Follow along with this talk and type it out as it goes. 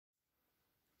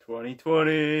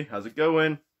2020, how's it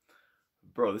going?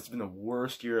 Bro, this has been the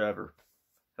worst year ever.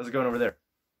 How's it going over there?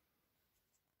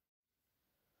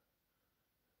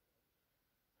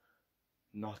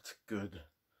 Not good.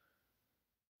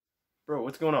 Bro,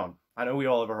 what's going on? I know we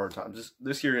all have our hard times.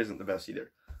 This year isn't the best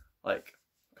either. Like,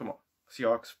 come on.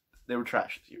 Seahawks, they were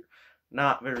trash this year.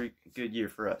 Not very good year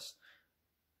for us.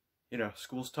 You know,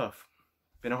 school's tough.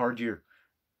 Been a hard year.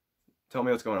 Tell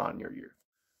me what's going on in your year.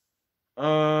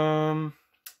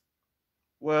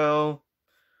 Well,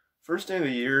 first day of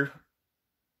the year,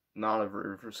 not a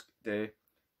very first day.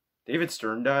 David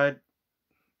Stern died.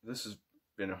 This has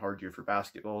been a hard year for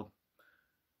basketball.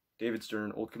 David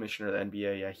Stern, old commissioner of the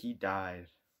NBA, yeah, he died.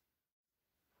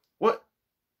 What?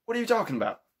 What are you talking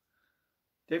about?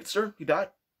 David Stern, he died?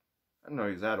 I didn't know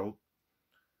he was that old.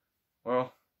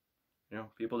 Well, you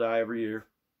know, people die every year.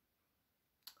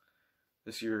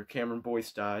 This year, Cameron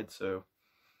Boyce died, so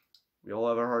we all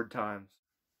have our hard times.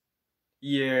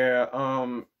 Yeah,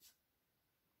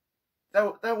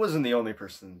 that wasn't the only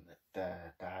person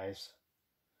that dies.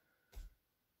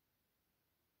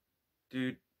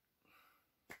 Dude,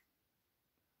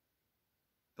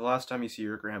 the last time you see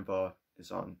your grandpa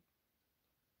is on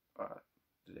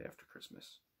the day after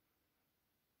Christmas.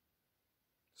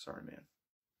 Sorry, man.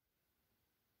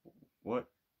 What?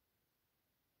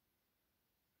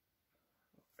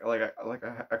 I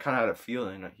kind of had a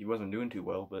feeling that he wasn't doing too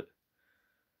well, but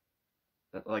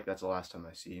that's the last time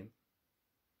I see him.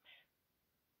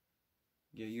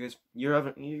 Yeah, you're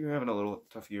having a little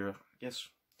tough year. I guess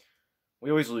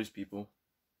we always lose people.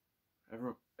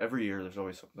 Every year, there's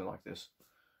always something like this.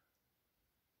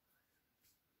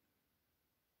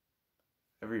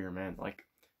 Every year, man. Like,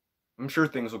 I'm sure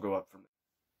things will go up from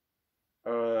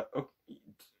there. Okay,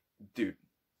 dude.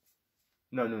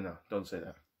 No, don't say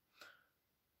that.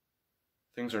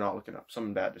 Things are not looking up.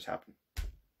 Something bad just happened.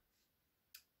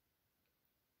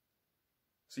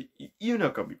 See, you know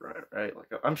Kobe Bryant, right? Like,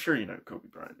 I'm sure you know who Kobe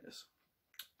Bryant is.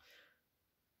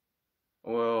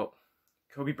 Well,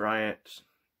 Kobe Bryant,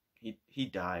 he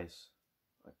dies.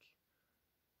 Like,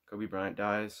 Kobe Bryant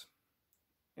dies,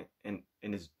 and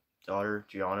his daughter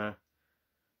Gianna,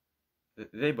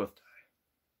 they both die.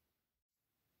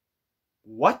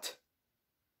 What?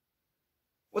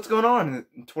 What's going on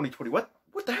in 2020? What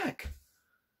the heck?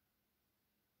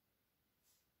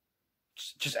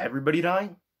 Just everybody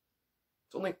dying?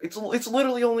 It's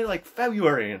literally only like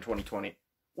February in 2020.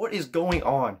 What is going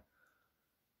on?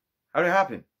 How'd it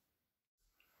happen?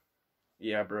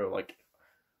 Yeah, bro, like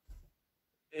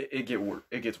it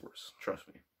gets worse, trust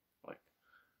me. Like,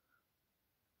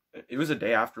 it was a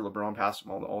day after LeBron passed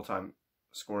him on the all-time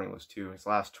scoring list too. His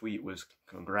last tweet was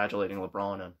congratulating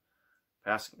LeBron on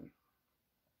passing him.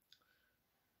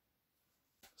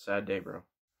 Sad day, bro.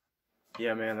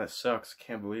 Yeah, man, that sucks.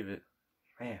 Can't believe it.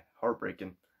 Man,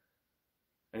 heartbreaking.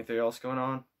 Anything else going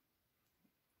on?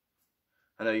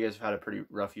 I know you guys have had a pretty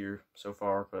rough year so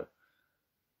far, but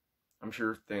I'm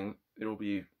sure it's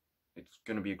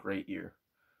gonna be a great year.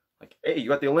 Like, hey, you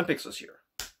got the Olympics this year.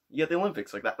 You got the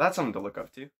Olympics, like that's something to look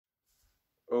up to.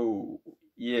 Oh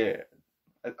yeah,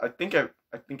 I think I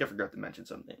forgot to mention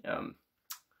something.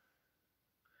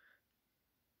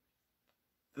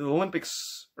 The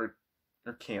Olympics are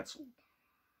canceled.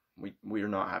 We are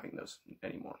not having those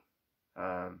anymore.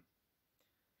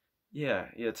 Yeah,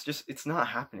 it's not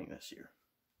happening this year.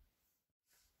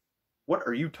 What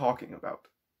are you talking about?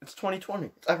 It's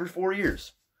 2020. It's every 4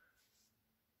 years.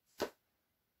 What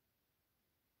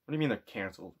do you mean they're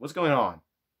canceled? What's going on?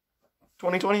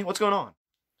 2020? What's going on?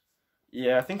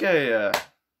 Yeah, I think I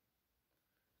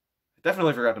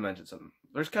definitely forgot to mention something.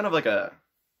 There's kind of like a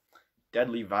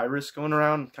deadly virus going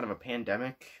around, kind of a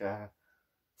pandemic.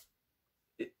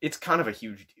 It's kind of a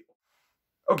huge deal.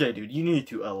 Okay, dude, you need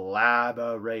to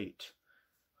elaborate.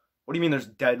 What do you mean there's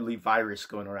deadly virus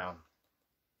going around?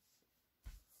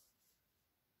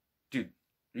 Dude,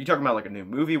 are you talking about like a new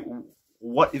movie?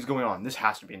 What is going on? This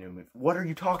has to be a new movie. What are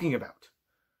you talking about?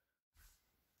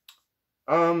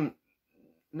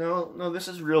 No, this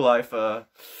is real life. Yeah,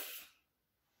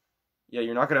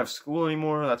 you're not gonna have school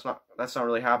anymore. That's not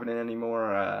really happening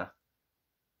anymore.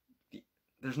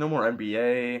 There's no more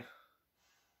NBA.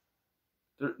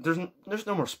 There's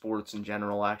no more sports in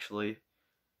general, actually.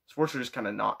 Sports are just kind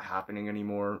of not happening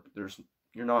anymore.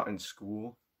 You're not in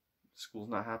school. School's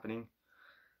not happening.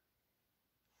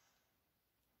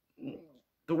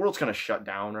 The world's kind of shut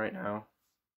down right now.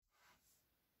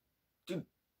 Dude,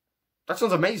 that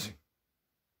sounds amazing.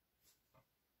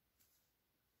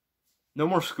 No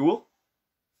more school?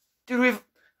 Dude,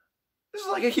 this is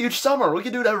like a huge summer. We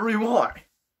can do whatever we want.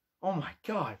 Oh my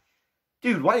god.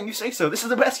 Dude, why didn't you say so? This is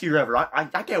the best year ever. I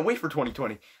can't wait for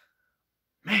 2020.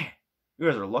 Man, you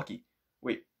guys are lucky.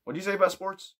 Wait, what did you say about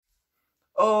sports?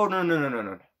 Oh, no, no, no, no,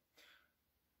 no.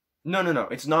 No, no, no.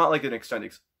 It's not like an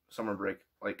extended summer break.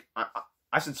 Like,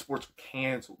 I said sports were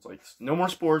canceled. Like, no more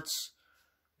sports,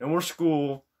 no more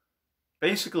school.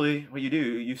 Basically, what you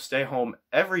do, you stay home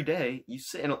every day. You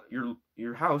sit in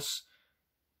your house,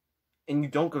 and you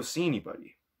don't go see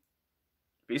anybody.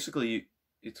 Basically,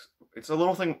 it's a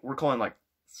little thing we're calling like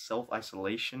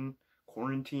self-isolation,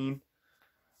 quarantine.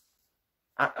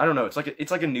 I don't know. It's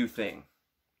like a new thing,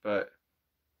 but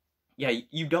yeah,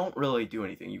 you don't really do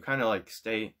anything. You kind of like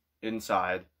stay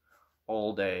inside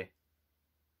all day,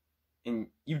 and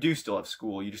you do still have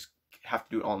school. You just have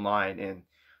to do it online, and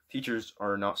teachers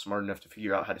are not smart enough to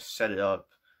figure out how to set it up.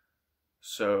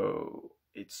 So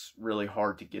it's really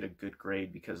hard to get a good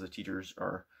grade because the teachers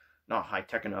are not high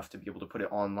tech enough to be able to put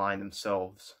it online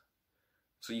themselves.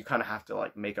 So you kind of have to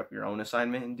like make up your own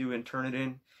assignment and do it and turn it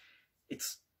in.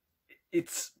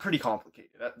 It's pretty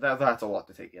complicated. That's a lot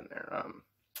to take in there.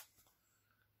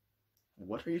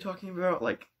 What are you talking about?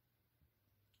 Like,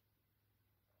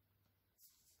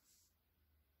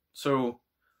 so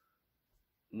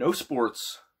no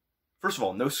sports. First of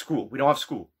all, no school. We don't have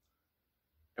school.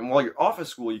 And while you're off of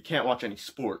school, you can't watch any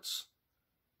sports.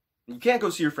 You can't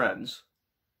go see your friends.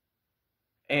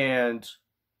 And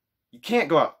you can't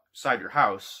go outside your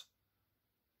house.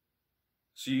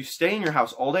 So you stay in your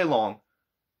house all day long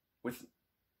with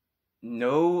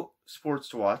no sports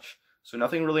to watch. So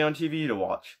nothing really on TV to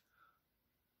watch.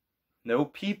 No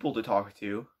people to talk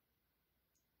to.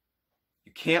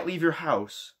 You can't leave your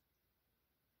house.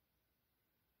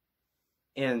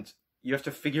 And you have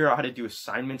to figure out how to do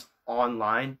assignments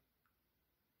online.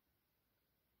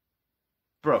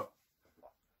 Bro,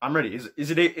 I'm ready.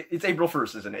 Is it it's April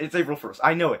 1st, isn't it? It's April 1st.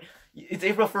 I know it. It's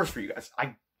April 1st for you guys.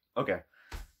 Okay.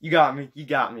 You got me. You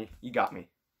got me. You got me.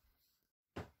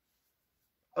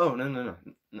 Oh, no,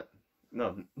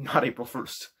 not April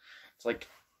 1st. It's like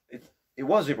it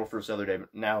was April 1st the other day,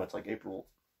 but now it's like April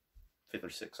 5th or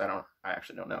 6th. I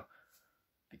actually don't know.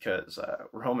 Because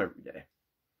we're home every day.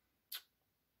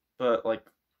 But like,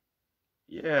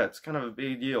 yeah, it's kind of a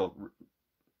big deal.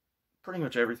 Pretty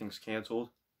much everything's canceled.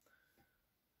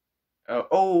 One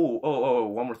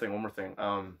more thing.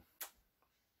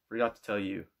 Forgot to tell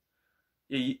you.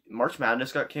 Yeah, March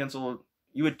Madness got canceled.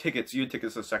 You had tickets to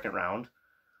the second round.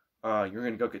 You're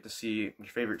gonna go get to see your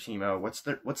favorite team. What's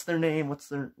their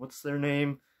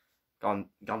name?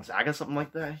 Gonzaga, something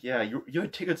like that. Yeah, you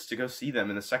had tickets to go see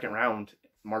them in the second round,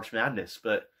 March Madness.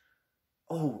 But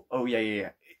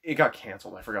yeah. It got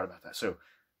canceled. I forgot about that. So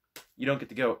you don't get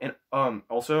to go. And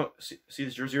also see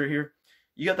this jersey right here.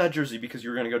 You got that jersey because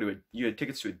you were gonna you had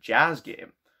tickets to a Jazz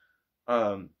game.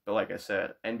 But like I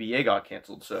said, NBA got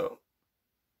canceled, so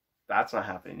that's not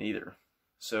happening either.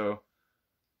 So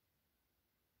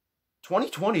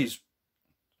 2020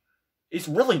 is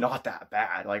really not that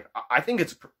bad. Like I think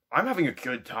I'm having a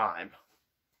good time.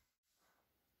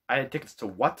 I had tickets to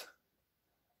what?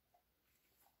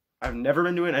 I've never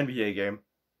been to an NBA game.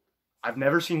 I've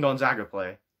never seen Gonzaga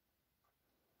play.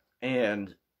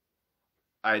 And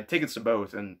I had tickets to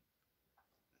both, and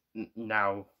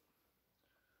now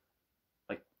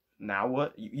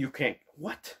what? You can't,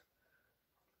 what?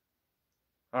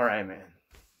 Alright, man.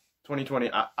 2020,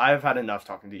 I've had enough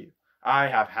talking to you. I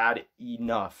have had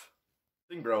enough.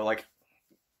 Thing, bro, like,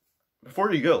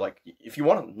 before you go, like, if you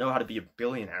want to know how to be a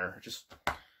billionaire,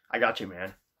 I got you,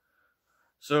 man.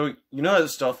 So, you know that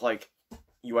stuff, like,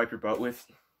 you wipe your butt with?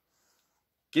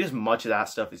 Get as much of that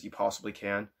stuff as you possibly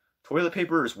can. Toilet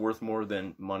paper is worth more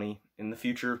than money in the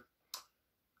future.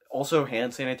 Also,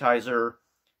 hand sanitizer.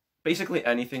 Basically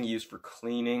anything used for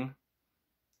cleaning.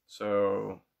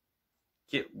 So,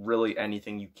 get really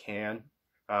anything you can.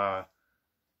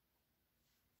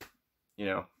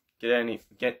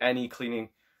 Get any cleaning,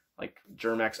 like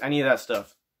Germ-X, any of that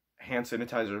stuff. Hand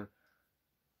sanitizer.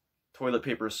 Toilet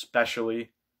paper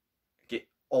especially. Get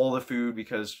all the food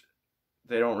because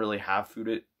they don't really have food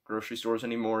at grocery stores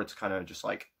anymore. It's kind of just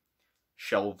like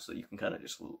shelves that you can kind of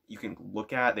you can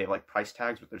look at. They have like price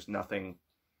tags, but there's nothing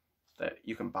that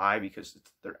you can buy because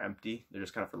they're empty. They're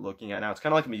just kind of for looking at now. It's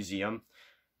kind of like a museum.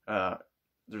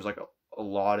 There's like a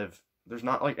lot of, there's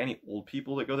not like any old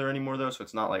people that go there anymore though, so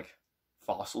it's not like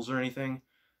fossils or anything.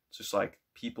 It's just like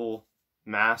people,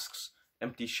 masks,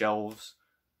 empty shelves.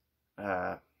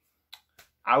 I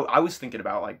was thinking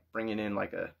about like bringing in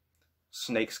like a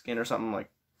snake skin or something, like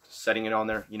setting it on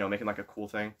there, making like a cool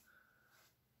thing.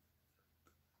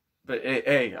 But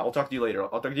hey, I'll talk to you later.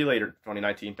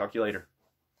 2019. Talk to you later.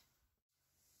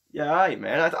 Yeah, alright,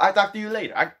 man. I talk to you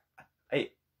later.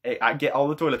 Hey, Hey, I get all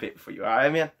the toilet paper for you,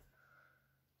 alright, man?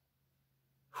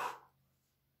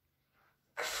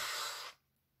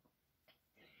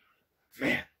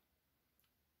 Man.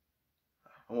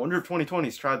 I wonder if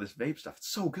 2020's tried this vape stuff. It's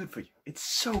so good for you. It's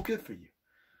so good for you.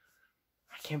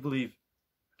 I can't believe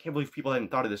people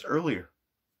hadn't thought of this earlier.